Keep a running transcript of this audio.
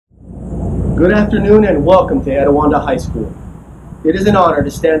Good afternoon and welcome to Etiwanda High School. It is an honor to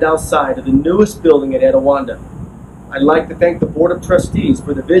stand outside of the newest building at Etiwanda. I'd like to thank the Board of Trustees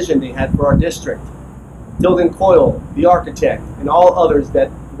for the vision they had for our district, Tilden-Coil, the architect, and all others that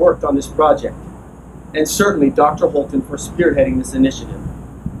worked on this project, and certainly Dr. Holton for spearheading this initiative.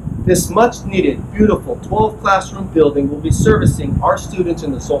 This much needed, beautiful 12 classroom building will be servicing our students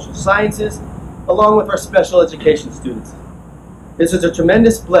in the social sciences along with our special education students. This is a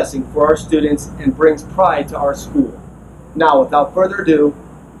tremendous blessing for our students and brings pride to our school. Now, without further ado,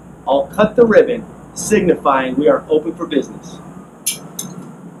 I'll cut the ribbon, signifying we are open for business.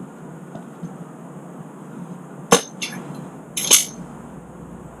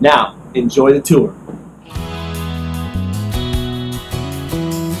 Now, enjoy the tour.